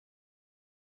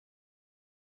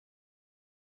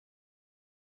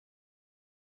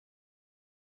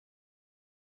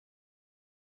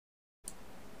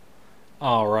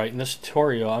Alright, in this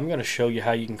tutorial I'm going to show you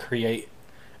how you can create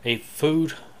a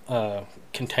food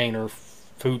container,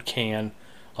 food can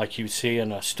like you see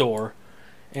in a store,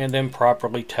 and then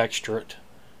properly texture it.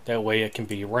 That way it can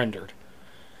be rendered.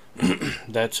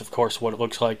 That's of course what it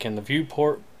looks like in the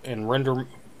viewport and render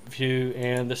view,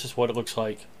 and this is what it looks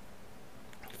like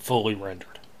fully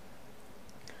rendered.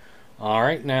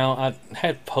 Alright, now I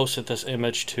had posted this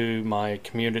image to my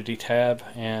community tab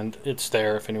and it's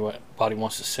there if anybody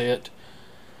wants to see it.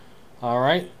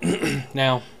 Alright,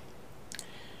 now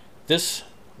this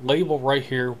label right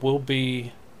here will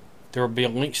be, there will be a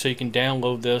link so you can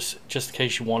download this just in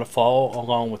case you want to follow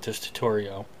along with this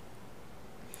tutorial.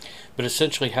 But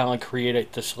essentially how I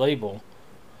created this label,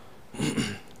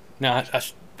 now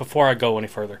before I go any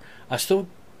further, I still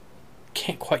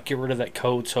can't quite get rid of that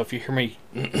code, so if you hear me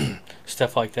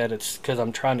stuff like that, it's because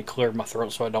I'm trying to clear my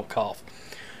throat so I don't cough.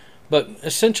 But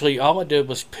essentially all I did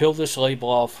was peel this label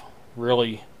off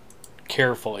really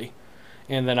carefully,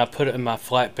 and then I put it in my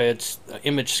flatbed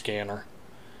image scanner,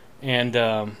 and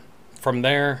from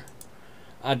there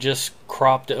I just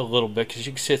cropped it a little bit because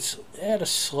you can see it's at a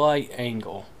slight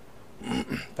angle,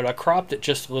 but I cropped it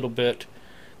just a little bit,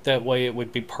 that way it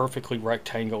would be perfectly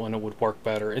rectangle and it would work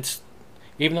better. It's,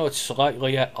 even though it's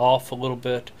slightly off a little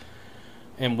bit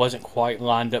and wasn't quite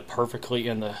lined up perfectly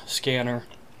in the scanner,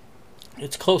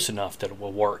 it's close enough that it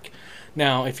will work.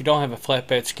 Now if you don't have a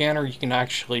flatbed scanner, you can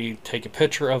actually take a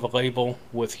picture of a label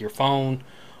with your phone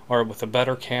or with a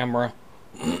better camera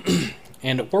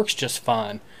and it works just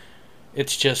fine.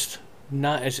 It's just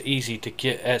not as easy to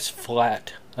get as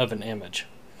flat of an image.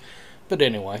 But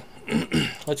anyway,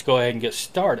 let's go ahead and get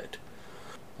started.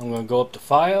 I'm going to go up to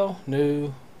File,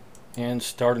 New, and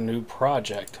start a new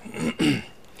project.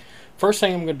 First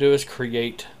thing I'm going to do is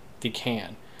create the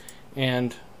can,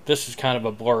 and this is kind of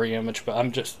a blurry image, but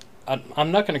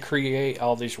I'm not going to create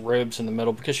all these ribs in the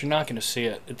middle because you're not going to see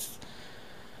it. It's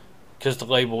because the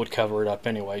label would cover it up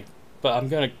anyway, but I'm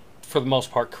going to, for the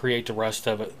most part, create the rest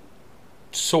of it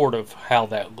sort of how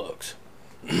that looks.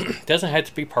 Doesn't have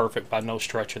to be perfect by no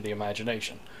stretch of the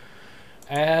imagination.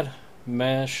 Add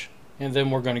mesh, and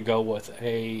then we're going to go with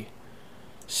a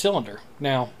cylinder.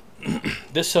 Now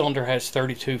this cylinder has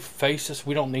 32 faces.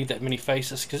 We don't need that many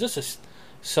faces because this is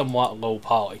somewhat low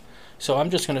poly, so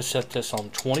I'm just going to set this on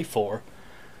 24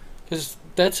 because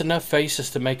that's enough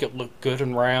faces to make it look good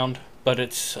and round, but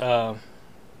it's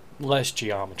less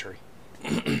geometry.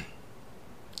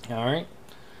 Alright,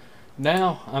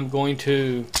 now I'm going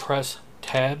to press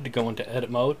tab to go into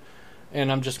edit mode,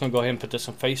 and I'm just going to go ahead and put this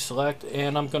on face select,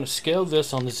 and I'm going to scale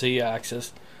this on the Z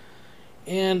axis,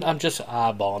 and I'm just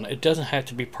eyeballing it. It doesn't have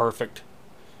to be perfect,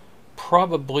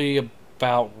 probably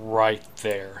about right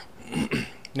there.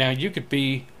 Now you could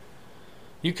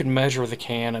measure the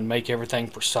can and make everything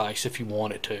precise if you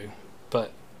wanted to,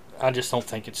 but I just don't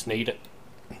think it's needed.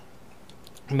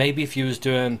 Maybe if you was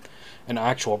doing an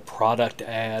actual product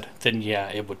ad, then yeah,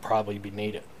 it would probably be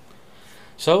needed.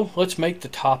 So let's make the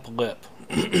top lip.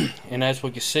 And as we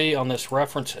can see on this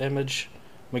reference image,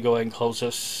 let me go ahead and close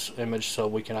this image so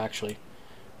we can actually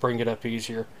bring it up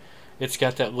easier. It's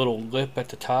got that little lip at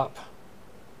the top,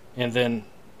 and then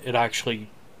it actually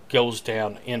goes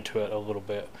down into it a little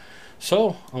bit.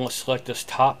 So I'm going to select this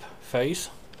top face,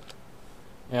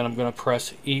 and I'm going to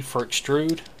press E for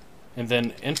extrude, and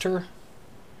then enter,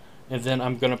 and then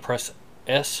I'm going to press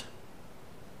S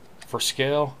for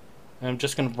scale, and I'm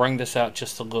just going to bring this out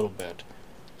just a little bit.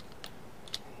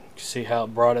 See how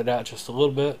it brought it out just a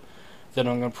little bit. Then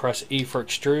I'm going to press E for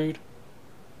extrude,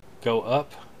 go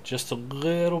up just a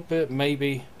little bit,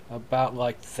 maybe about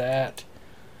like that.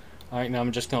 Alright, now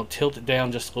I'm just going to tilt it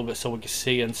down just a little bit so we can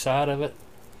see inside of it.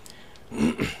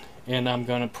 And I'm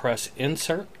going to press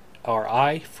insert, or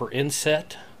I for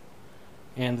inset,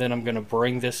 and then I'm going to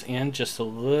bring this in just a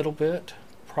little bit,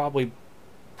 probably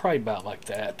about like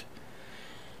that.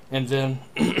 And then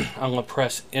I'm going to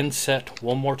press inset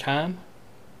one more time,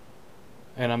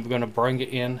 and I'm going to bring it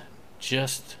in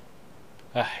just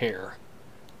a hair,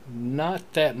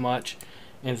 not that much,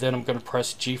 and then I'm going to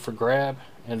press G for grab,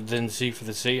 and then Z for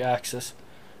the Z axis,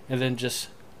 and then just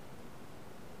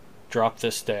drop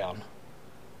this down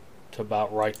to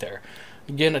about right there.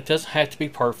 Again, it doesn't have to be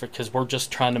perfect because we're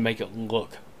just trying to make it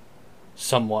look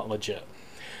somewhat legit.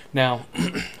 Now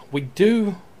we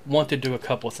do want to do a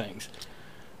couple of things.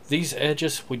 These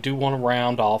edges we do want to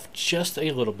round off just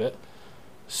a little bit,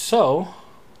 so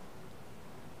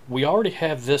we already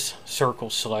have this circle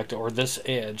selected, or this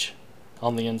edge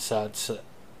on the inside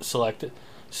selected,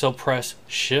 so press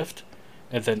shift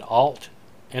and then alt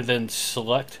and then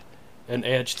select an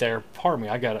edge there. Pardon me,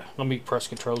 let me press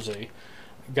Control Z.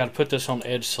 Got to put this on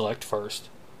edge select first.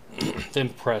 then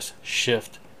press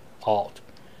Shift Alt,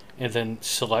 and then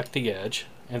select the edge,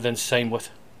 and then same with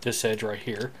this edge right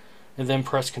here, and then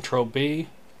press Control B,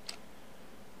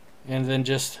 and then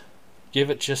just give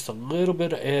it just a little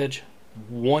bit of edge.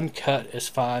 One cut is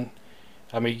fine.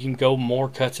 I mean, you can go more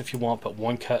cuts if you want, but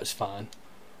one cut is fine.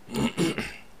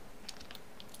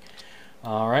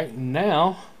 Alright,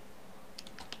 now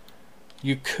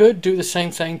you could do the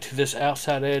same thing to this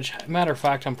outside edge. Matter of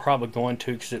fact, I'm probably going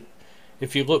to, because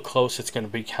if you look close, it's going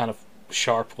to be kind of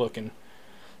sharp looking.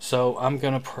 So I'm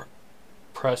going to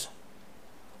press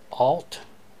Alt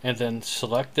and then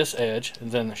select this edge,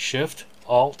 and then Shift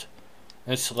Alt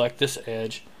and select this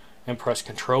edge, and press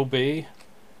Control B,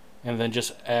 and then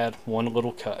just add one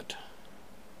little cut.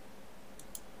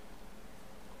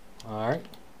 Alright,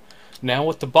 now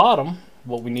with the bottom,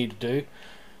 what we need to do,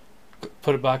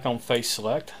 put it back on face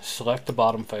select, select the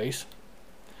bottom face.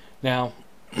 Now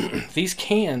these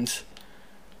cans,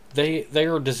 they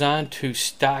are designed to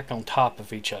stack on top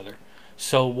of each other.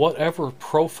 So whatever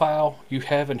profile you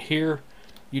have in here,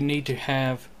 you need to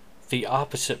have the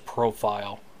opposite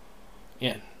profile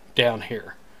down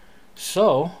here.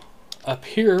 So up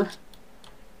here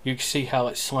you can see how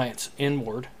it slants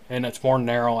inward, and it's more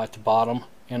narrow at the bottom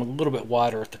and a little bit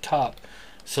wider at the top.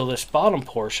 So this bottom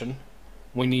portion,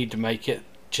 we need to make it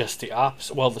just the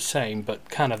opposite, well, the same, but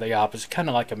kind of the opposite, kind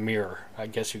of like a mirror, I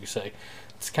guess you could say.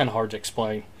 It's kind of hard to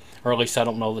explain, or at least I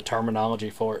don't know the terminology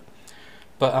for it.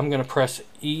 But I'm going to press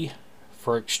E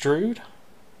for extrude,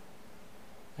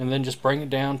 and then just bring it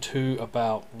down to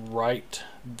about right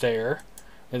there,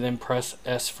 and then press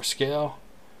S for scale,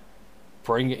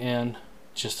 bring it in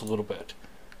just a little bit.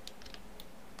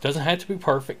 Doesn't have to be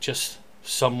perfect, just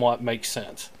somewhat makes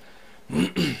sense.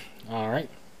 Alright,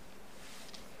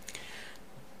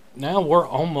 now we're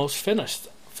almost finished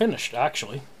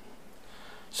actually.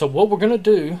 So what we're going to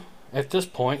do at this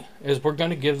point is we're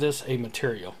going to give this a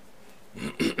material.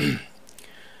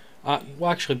 Well,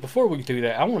 actually, before we do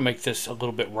that, I want to make this a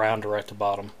little bit rounder at the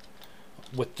bottom.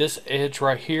 With this edge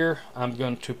right here, I'm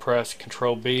going to press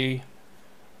Control B,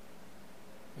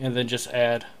 and then just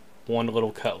add one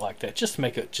little cut like that, just to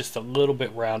make it just a little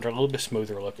bit rounder, a little bit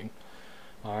smoother looking.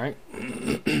 Alright,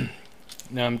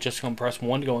 now I'm just going to press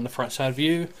 1 to go in the front side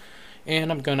view,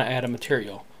 and I'm going to add a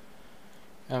material.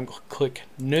 I'm going to click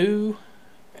New,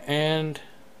 and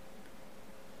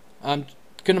I'm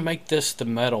going to make this the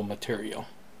metal material.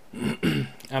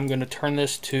 I'm going to turn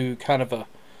this to kind of a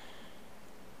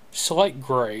slight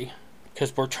gray,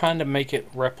 because we're trying to make it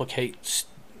replicate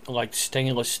like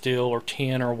stainless steel or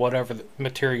tin or whatever the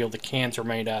material the cans are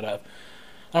made out of.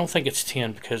 I don't think it's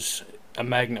tin because a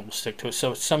magnet will stick to it,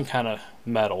 so it's some kind of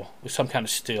metal, some kind of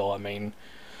steel, I mean.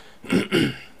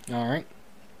 Alright,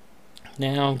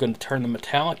 now I'm going to turn the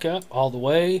metallic up all the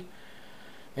way,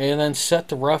 and then set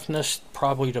the roughness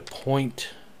probably to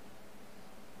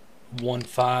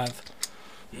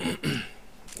 0.15,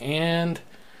 and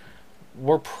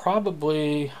we're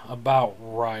probably about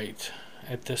right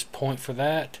at this point for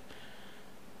that.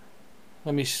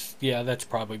 Yeah, that's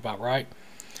probably about right.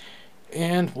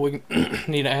 And we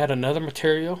need to add another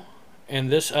material,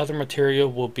 and this other material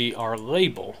will be our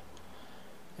label.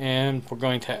 And we're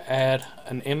going to add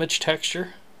an image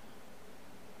texture,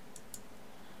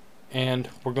 and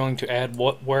we're going to add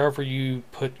wherever you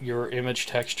put your image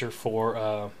texture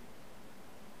for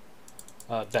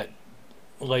that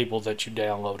label that you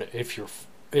downloaded, if you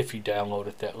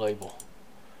downloaded that label.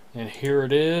 And here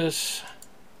it is.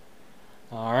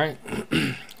 Alright,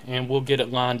 and we'll get it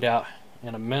lined out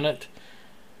in a minute.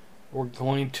 We're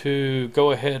going to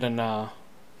go ahead and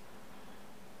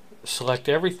select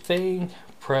everything,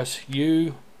 press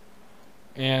U,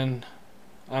 and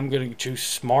I'm going to choose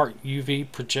Smart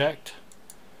UV Project.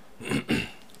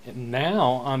 And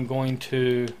now I'm going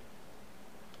to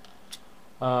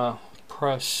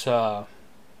press, or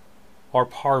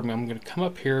pardon me, I'm going to come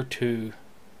up here to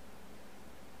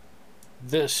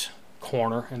this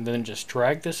corner and then just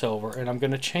drag this over, and I'm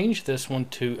going to change this one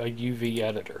to a UV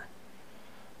editor.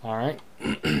 Alright,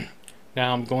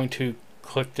 now I'm going to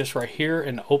click this right here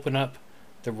and open up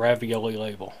the ravioli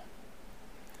label.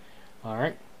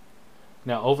 Alright,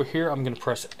 now over here I'm going to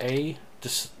press A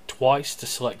twice to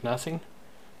select nothing.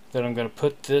 Then I'm going to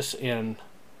put this in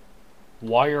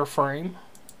wireframe,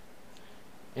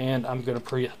 and I'm going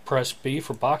to press B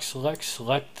for box select,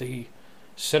 select the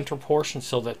center portion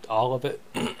so that all of it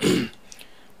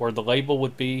where the label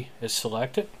would be is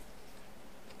selected.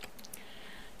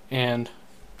 And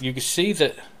you can see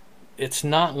that it's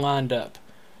not lined up,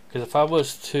 because if I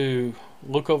was to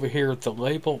look over here at the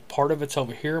label, part of it's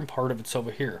over here and part of it's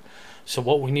over here. So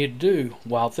what we need to do,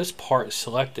 while this part is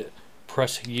selected,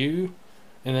 press U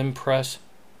and then press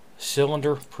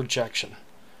cylinder projection.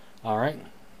 Alright,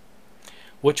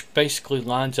 which basically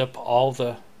lines up all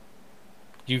the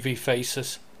UV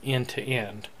faces end to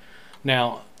end.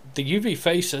 Now the UV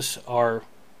faces are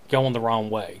going the wrong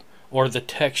way, or the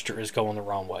texture is going the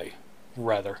wrong way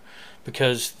rather,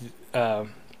 because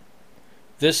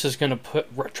this is going to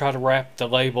try to wrap the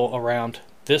label around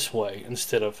this way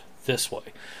instead of this way.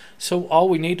 So all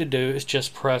we need to do is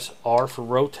just press R for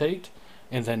rotate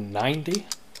and then 90,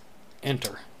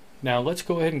 enter. Now let's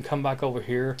go ahead and come back over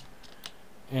here,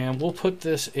 and we'll put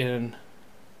this in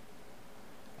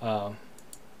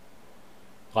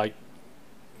like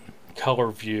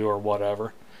color view or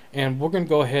whatever, and we're going to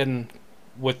go ahead and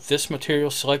with this material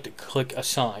selected, click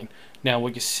assign. Now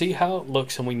we can see how it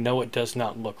looks, and we know it does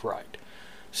not look right.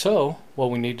 So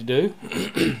what we need to do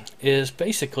is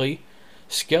basically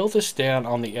scale this down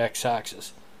on the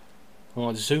x-axis. I'm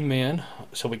going to zoom in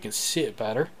so we can see it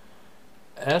better.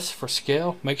 S for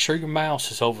scale. Make sure your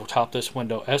mouse is over top this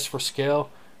window. S for scale,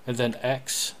 and then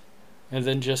X, and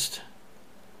then just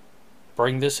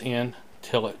bring this in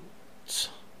till it's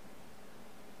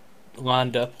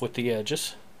lined up with the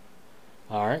edges.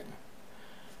 Alright,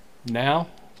 now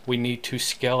we need to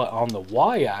scale it on the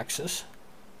y-axis.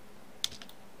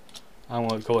 I'm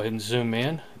going to go ahead and zoom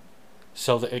in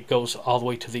so that it goes all the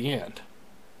way to the end.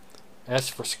 S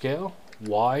for scale,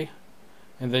 Y,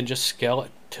 and then just scale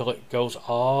it till it goes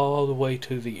all the way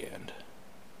to the end.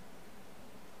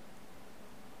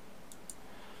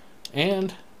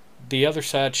 And the other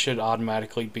side should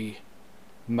automatically be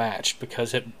matched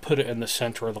because it put it in the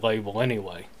center of the label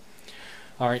anyway.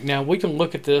 Alright, now we can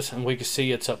look at this and we can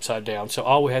see it's upside down. So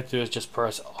all we have to do is just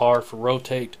press R for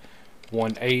rotate,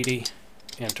 180,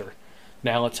 enter.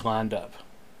 Now it's lined up.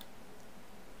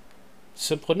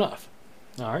 Simple enough.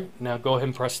 Alright, now go ahead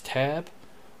and press tab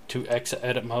to exit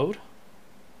edit mode.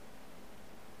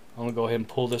 I'm going to go ahead and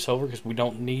pull this over because we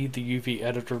don't need the UV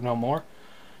editor no more.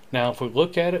 Now if we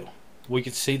look at it, we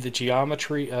can see the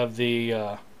geometry of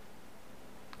the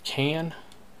can.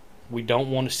 We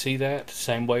don't want to see that.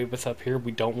 Same way with up here,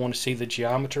 we don't want to see the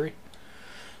geometry.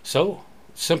 So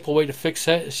simple way to fix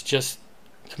that is just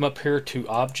come up here to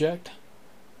object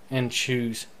and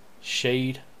choose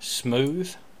shade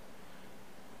smooth.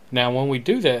 Now when we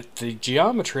do that, the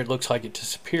geometry looks like it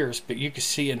disappears, but you can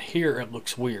see in here it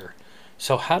looks weird.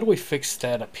 So how do we fix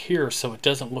that up here so it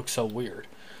doesn't look so weird?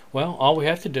 Well, all we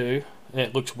have to do, and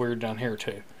it looks weird down here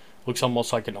too, looks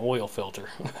almost like an oil filter.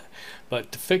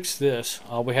 But to fix this,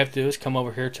 all we have to do is come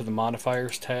over here to the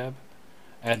modifiers tab,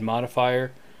 add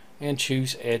modifier, and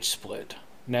choose edge split.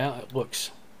 Now it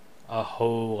looks a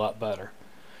whole lot better.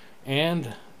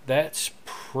 And that's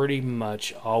pretty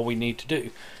much all we need to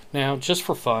do. Now just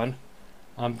for fun,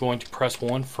 I'm going to press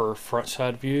 1 for front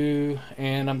side view,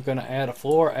 and I'm going to add a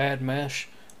floor, add mesh,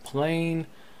 plane,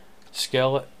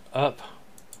 scale it up,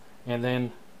 and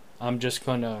then I'm just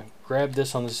going to grab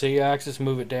this on the z-axis,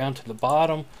 move it down to the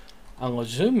bottom. I'm going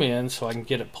to zoom in so I can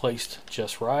get it placed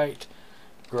just right.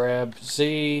 Grab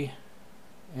Z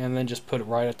and then just put it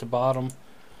right at the bottom.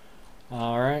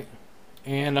 Alright,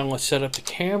 and I'm going to set up the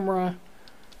camera.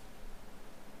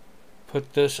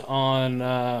 Put this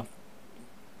on,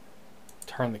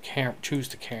 turn the camera, choose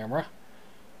the camera.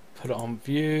 Put it on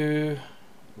view,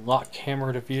 lock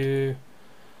camera to view,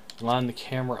 line the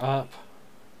camera up.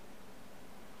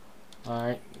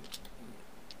 Alright,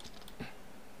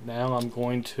 now I'm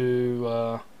going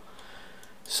to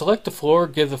select the floor,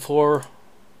 give the floor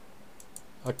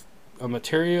a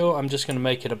material. I'm just going to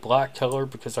make it a black color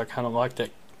because I kind of like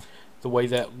that, the way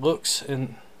that looks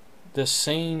in this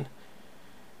scene,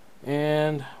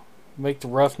 and make the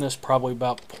roughness probably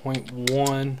about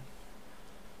 0.1.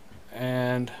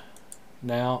 And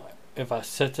now if I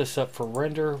set this up for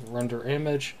render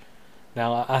image,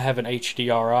 now I have an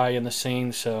HDRI in the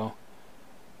scene, so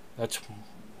that's,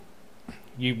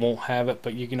 you won't have it,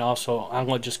 but you can also, I'm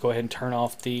going to just go ahead and turn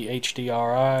off the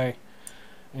HDRI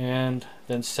and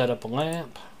then set up a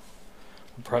lamp.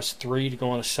 Press 3 to go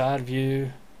on a side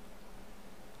view.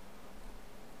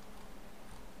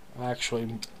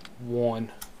 Actually 1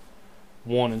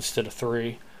 instead of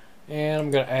 3. And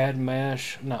I'm going to add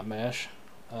mesh, not mesh,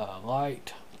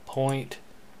 light, point.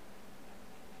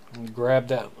 Grab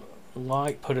that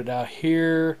light, put it out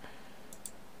here.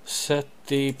 Set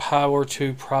the power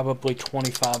to probably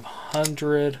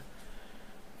 2500,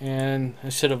 and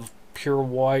instead of pure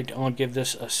white, I'm going to give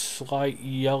this a slight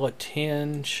yellow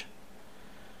tinge,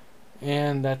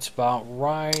 and that's about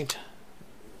right.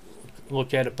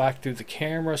 Look at it back through the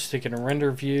camera, stick it in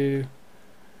render view,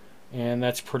 and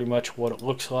that's pretty much what it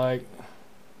looks like.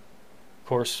 Of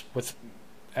course,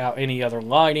 without any other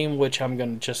lighting, which I'm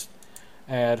going to just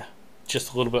add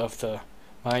just a little bit of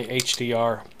my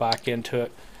HDR back into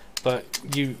it, but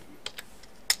you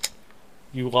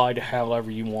light it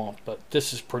however you want, but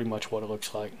this is pretty much what it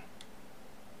looks like.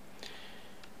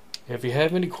 If you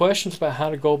have any questions about how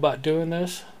to go about doing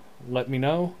this, let me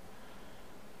know.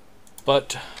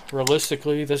 But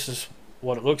realistically, this is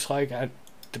what it looks like.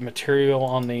 The material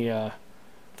on the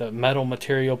metal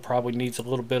material probably needs a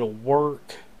little bit of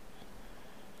work.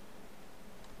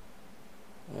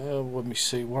 Let me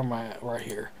see, where am I at? Right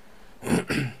here.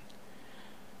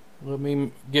 Let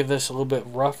me give this a little bit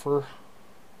rougher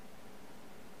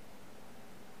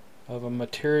of a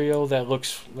material. That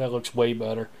looks way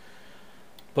better.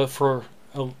 But for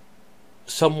a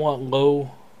somewhat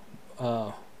low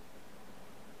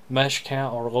mesh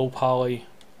count or low poly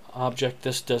object,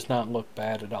 this does not look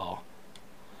bad at all.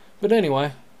 But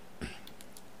anyway,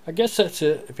 I guess that's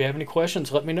it. If you have any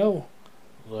questions, let me know.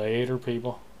 Later,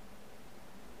 people.